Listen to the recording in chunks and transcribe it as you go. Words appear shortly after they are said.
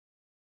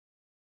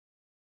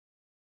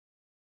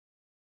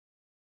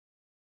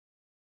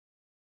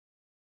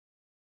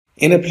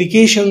In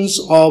applications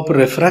of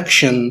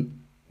refraction,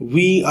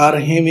 we are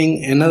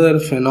having another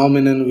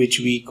phenomenon which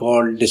we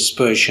call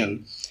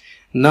dispersion.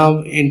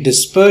 Now in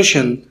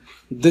dispersion,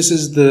 this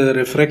is the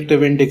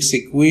refractive index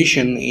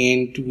equation,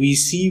 and we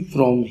see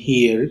from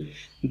here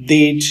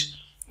that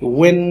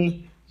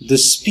when the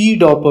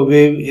speed of a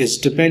wave is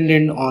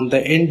dependent on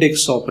the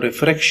index of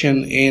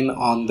refraction and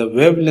on the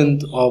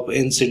wavelength of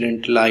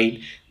incident light,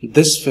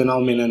 this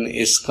phenomenon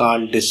is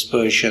called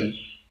dispersion.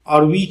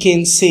 Or we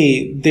can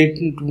say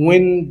that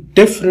when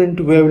different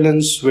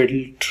wavelengths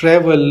will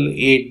travel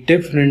at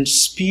different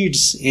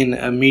speeds in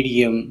a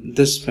medium,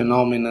 this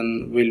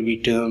phenomenon will be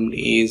termed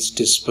as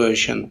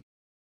dispersion.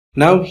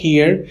 Now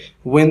here,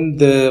 when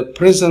the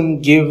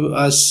prism gives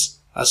us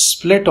a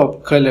split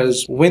of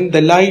colors, when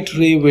the light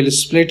ray will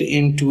split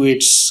into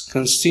its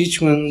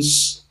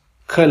constituents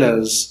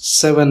colors,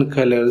 7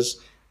 colors,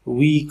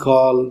 we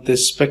call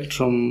this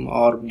spectrum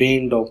or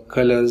band of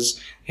colors,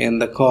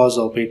 and the cause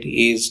of it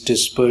is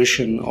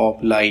dispersion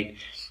of light.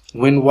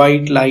 When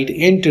white light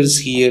enters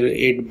here,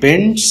 it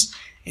bends,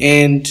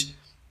 and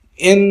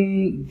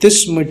in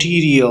this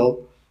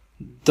material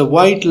the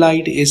white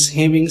light is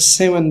having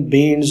 7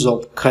 bands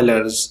of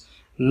colors,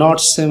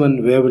 not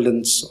 7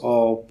 wavelengths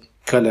of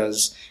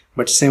colors,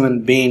 but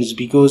 7 bands,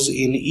 because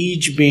in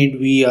each band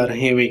we are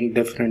having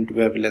different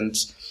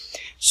wavelengths.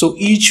 So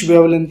each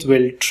wavelength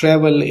will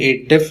travel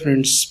at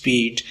different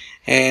speed,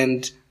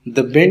 and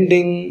the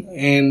bending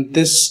and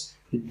this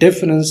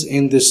difference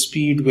in the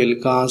speed will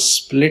cause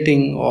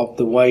splitting of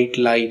the white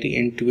light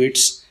into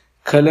its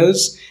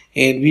colors,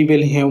 and we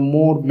will have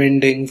more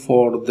bending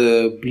for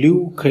the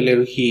blue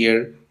color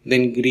here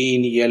than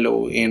green,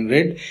 yellow and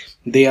red.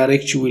 They are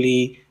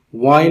actually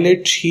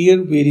violet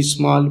here, very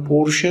small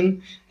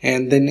portion,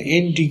 and then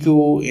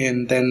indigo,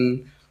 and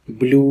then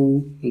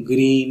blue,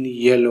 green,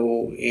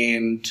 yellow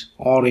and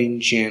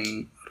orange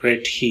and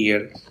red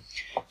here.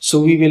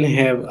 So we will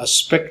have a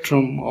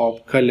spectrum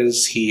of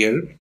colors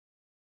here.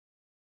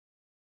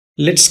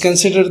 Let's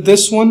consider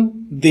this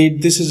one, that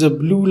this is a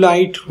blue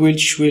light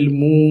which will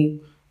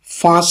move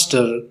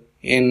faster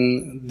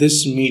in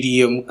this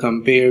medium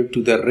compared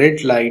to the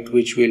red light,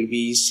 which will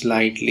be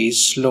slightly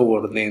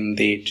slower than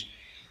that.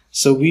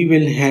 So we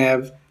will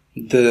have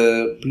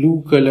the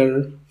blue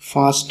color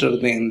faster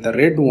than the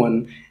red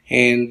one,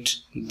 and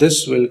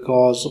this will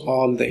cause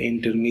all the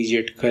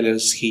intermediate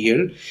colors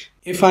here.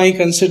 If I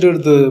consider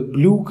the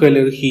blue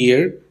color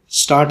here,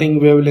 starting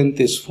wavelength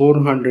is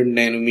 400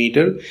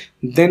 nanometer,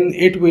 then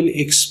it will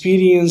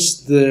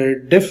experience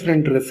the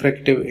different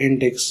refractive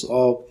index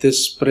of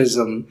this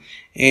prism,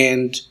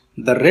 and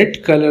the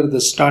red color,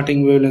 the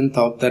starting wavelength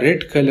of the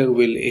red color,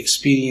 will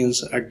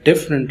experience a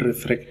different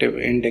refractive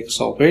index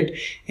of it,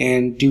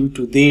 and due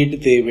to that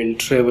they will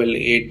travel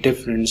at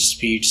different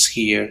speeds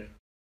here.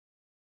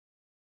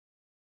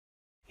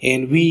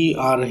 And we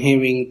are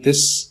having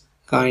this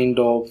kind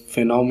of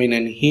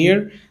phenomenon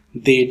here,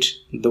 that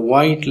the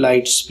white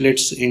light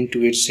splits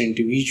into its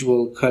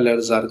individual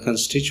colors or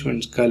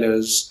constituent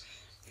colors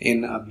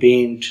in a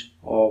band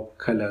of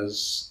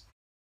colors.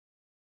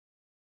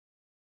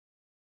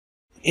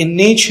 In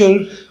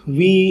nature,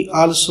 we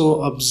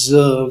also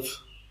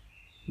observe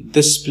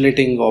the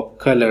splitting of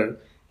color,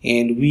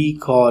 and we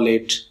call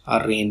it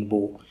a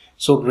rainbow.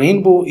 So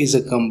rainbow is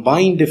a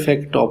combined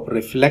effect of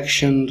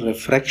reflection,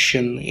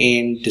 refraction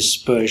and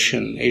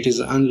dispersion. It is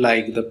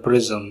unlike the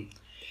prism.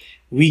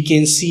 We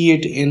can see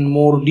it in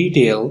more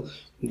detail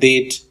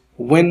that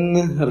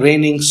when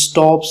raining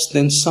stops,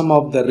 then some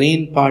of the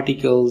rain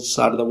particles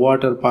or the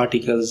water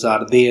particles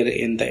are there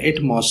in the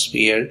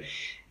atmosphere,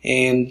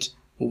 and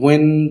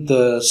when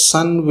the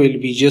sun will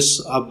be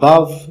just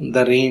above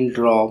the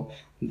raindrop,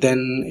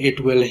 then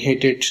it will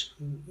hit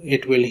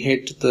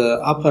the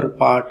upper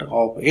part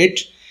of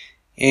it.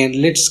 And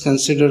let's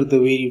consider the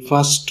very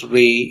first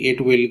ray.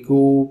 It will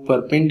go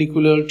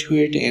perpendicular to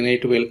it and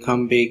it will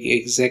come back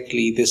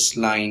exactly this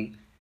line.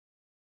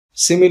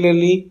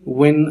 Similarly,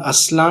 when a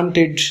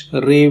slanted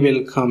ray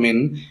will come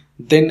in,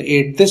 then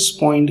at this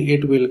point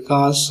it will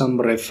cause some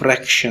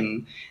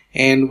refraction,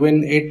 and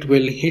when it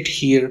will hit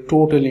here,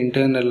 total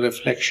internal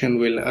reflection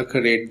will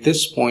occur at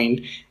this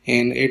point,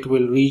 and it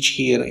will reach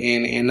here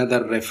and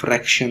another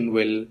refraction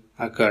will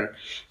occur.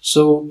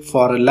 So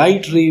for a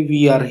light ray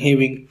we are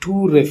having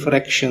 2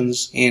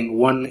 refractions and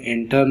 1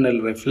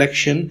 internal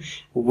reflection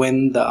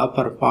when the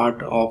upper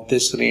part of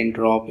this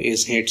raindrop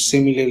is hit.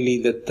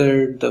 Similarly the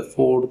third, the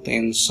fourth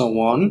and so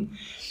on.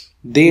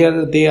 They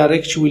are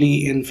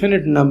actually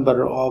infinite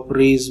number of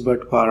rays,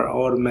 but for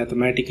our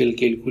mathematical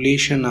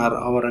calculation or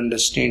our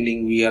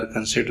understanding we are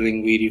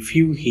considering very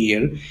few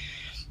here.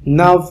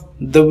 Now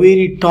the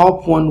very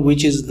top one,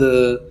 which is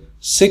the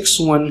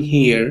 6th one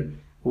here,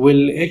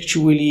 will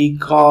actually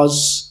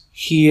cause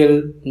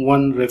here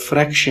 1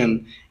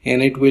 refraction,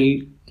 and it will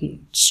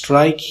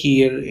strike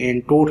here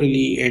and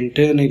totally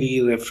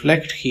internally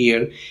reflect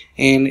here,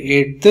 and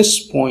at this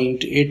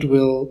point it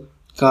will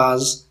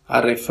cause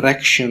a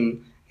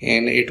refraction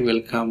and it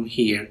will come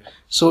here.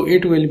 So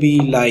it will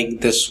be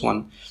like this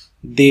one.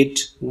 that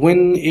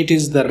when it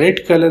is the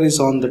red color is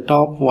on the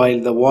top while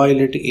the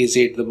violet is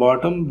at the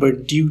bottom,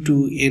 but due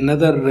to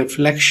another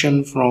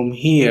reflection from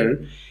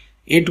here,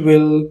 it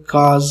will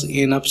cause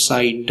an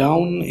upside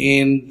down,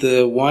 and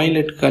the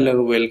violet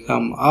color will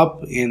come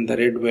up and the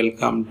red will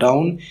come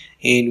down,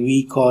 and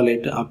we call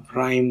it a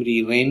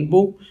primary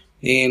rainbow.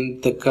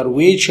 And the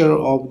curvature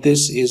of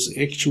this is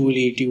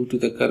actually due to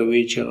the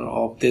curvature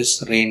of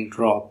this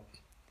raindrop.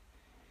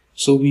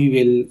 So we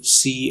will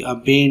see a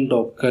band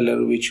of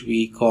color which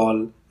we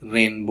call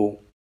rainbow.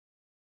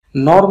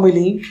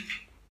 Normally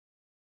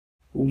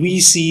we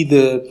see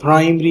the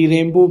primary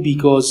rainbow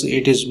because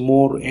it is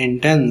more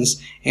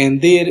intense,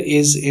 and there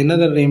is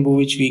another rainbow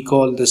which we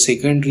call the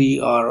secondary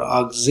or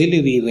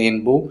auxiliary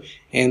rainbow,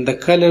 and the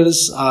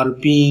colors are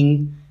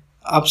being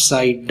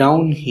upside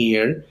down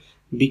here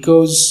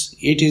because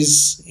it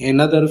is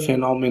another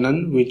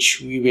phenomenon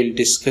which we will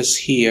discuss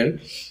here.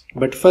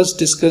 But first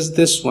discuss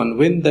this one.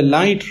 When the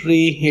light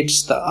ray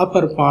hits the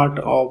upper part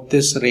of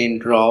this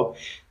raindrop,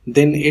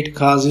 then it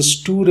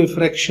causes two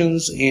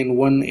refractions and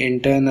one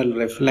internal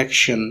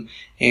reflection,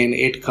 and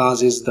it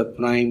causes the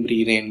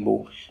primary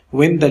rainbow.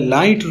 When the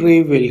light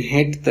ray will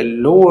hit the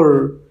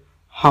lower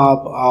half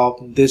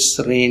of this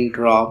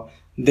raindrop,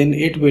 then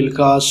it will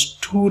cause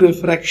two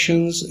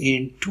refractions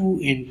and two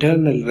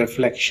internal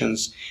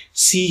reflections.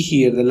 See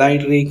here, the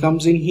light ray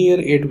comes in here,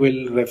 it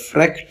will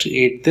refract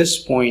at this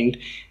point,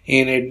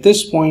 and at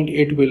this point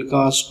it will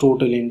cause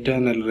total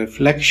internal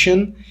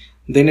reflection.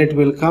 Then it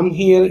will come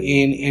here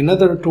in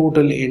another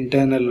total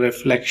internal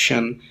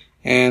reflection,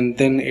 and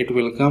then it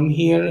will come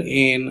here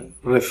and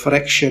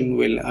refraction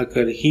will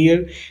occur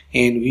here,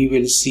 and we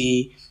will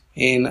see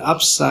an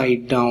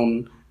upside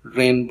down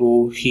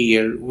rainbow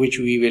here, which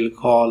we will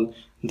call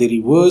the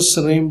reverse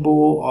rainbow,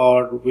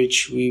 or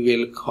which we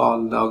will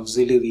call the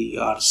auxiliary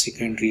or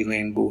secondary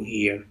rainbow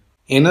here.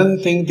 Another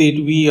thing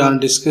that we are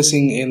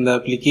discussing in the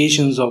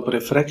applications of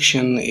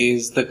refraction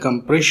is the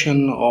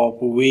compression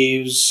of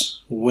waves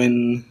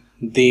when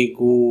they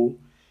go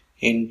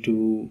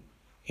into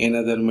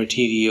another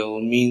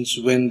material. Means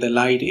when the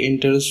light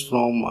enters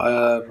from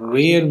a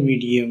rare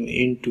medium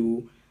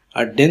into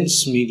a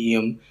dense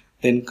medium,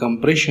 then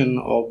compression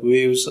of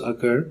waves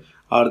occur,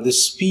 or the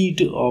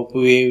speed of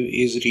wave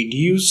is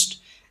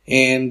reduced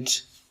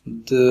and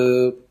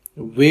the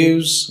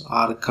waves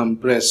are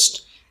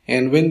compressed,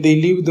 and when they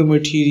leave the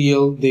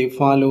material they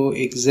follow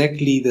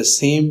exactly the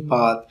same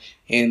path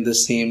and the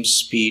same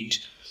speed.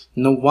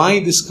 Now, why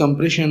this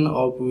compression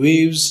of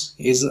waves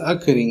is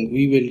occurring,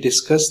 we will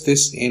discuss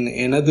this in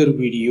another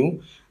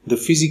video, the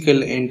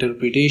physical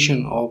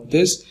interpretation of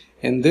this,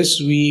 and this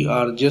we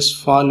are just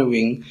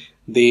following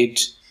that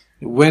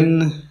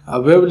when a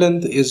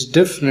wavelength is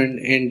different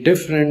in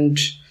different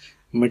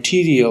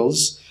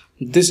materials,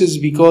 this is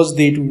because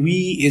that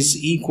V is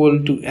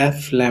equal to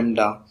F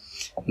lambda.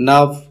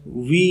 Now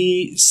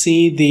we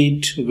say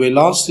that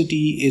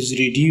velocity is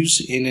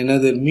reduced in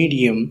another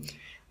medium,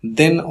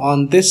 then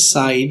on this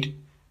side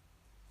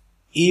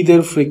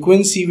either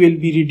frequency will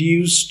be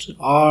reduced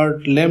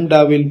or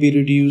lambda will be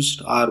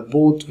reduced or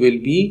both will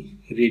be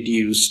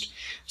reduced.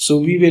 So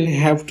we will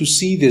have to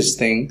see this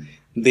thing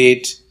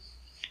that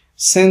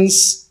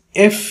since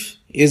F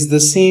is the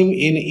same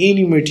in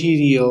any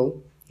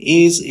material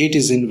as it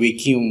is in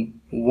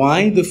vacuum,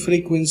 why the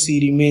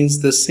frequency remains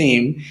the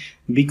same?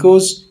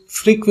 Because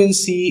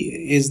frequency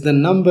is the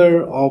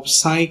number of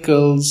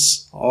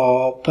cycles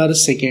per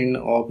second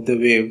of the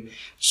wave.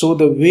 So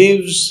the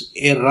waves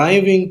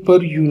arriving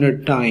per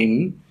unit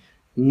time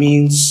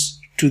means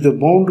to the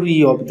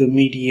boundary of the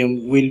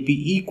medium will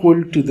be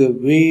equal to the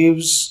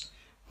waves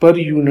per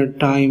unit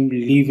time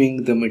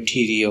leaving the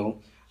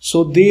material.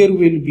 So there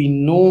will be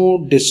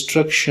no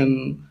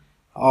destruction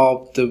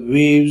of the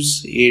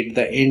waves at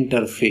the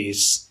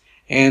interface,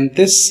 and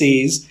this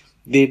says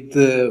that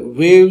the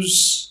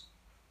waves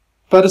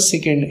per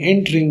second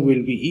entering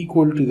will be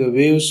equal to the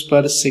waves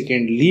per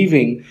second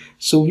leaving.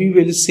 So we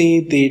will say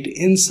that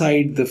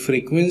inside the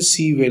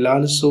frequency will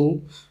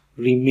also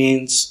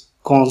remains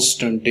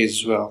constant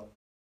as well,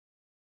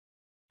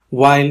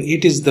 while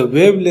it is the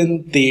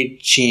wavelength that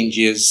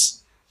changes.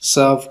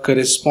 So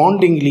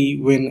correspondingly,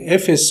 when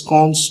F is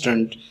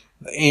constant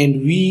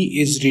and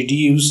V is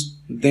reduced,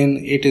 then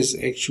it is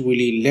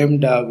actually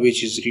lambda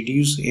which is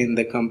reduced, and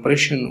the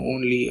compression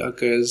only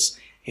occurs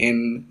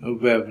in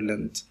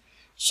wavelength.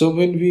 So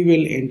when we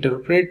will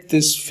interpret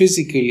this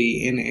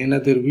physically in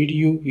another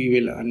video, we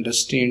will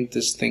understand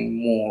this thing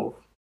more.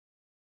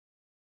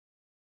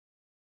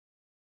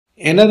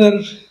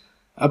 Another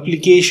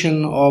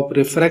application of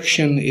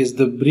refraction is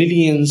the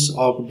brilliance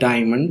of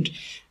diamond.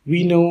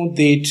 We know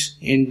that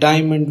in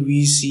diamond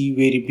we see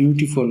very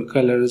beautiful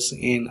colors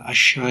and a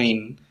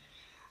shine.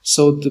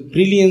 So the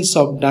brilliance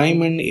of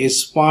diamond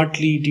is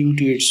partly due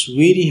to its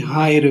very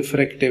high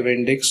refractive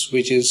index,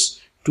 which is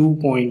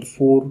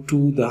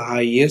 2.42, the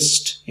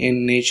highest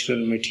in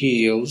natural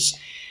materials,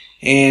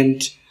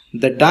 and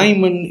the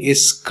diamond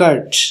is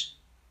cut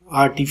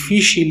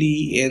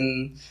artificially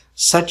in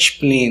such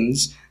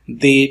planes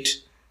that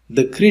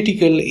the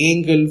critical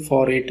angle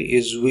for it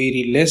is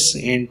very less,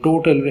 and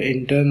total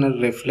internal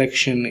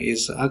reflection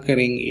is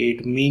occurring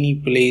at many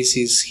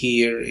places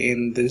here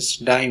in this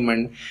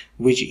diamond,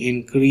 which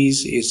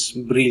increase its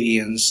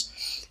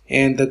brilliance.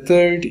 And the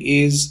third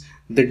is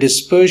the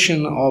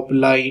dispersion of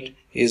light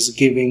is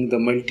giving the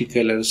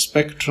multicolor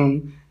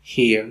spectrum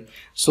here.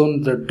 So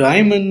the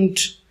diamond,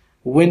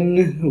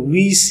 when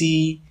we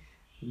see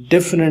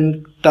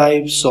different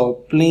types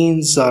of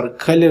planes or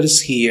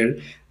colors here,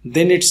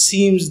 then it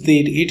seems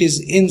that it is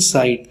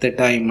inside the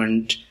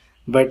diamond,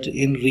 but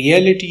in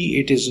reality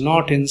it is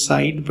not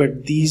inside,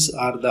 but these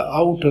are the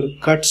outer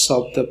cuts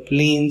of the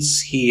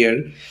planes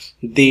here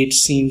that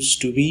seems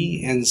to be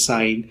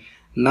inside.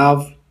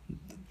 Now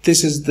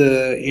this is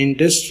the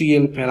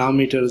industrial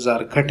parameters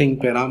or cutting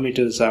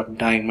parameters of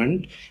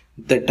diamond.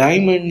 The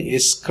diamond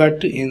is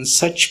cut in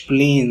such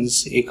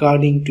planes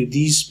according to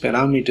these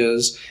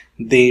parameters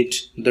that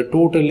the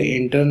total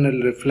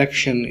internal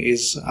reflection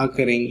is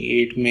occurring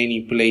at many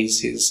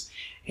places,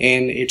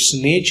 and its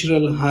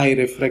natural high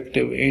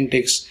refractive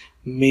index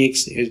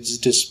makes its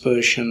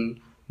dispersion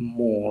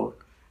more,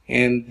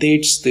 and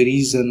that's the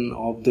reason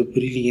of the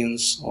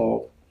brilliance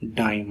of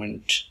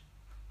diamond.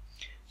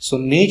 So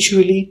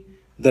naturally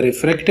the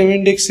refractive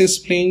index is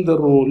playing the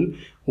role,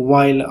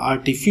 while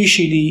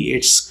artificially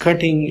it's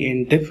cutting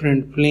in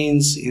different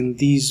planes in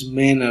these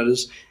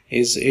manners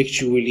is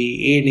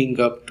actually adding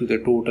up to the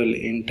total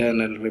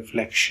internal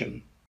reflection.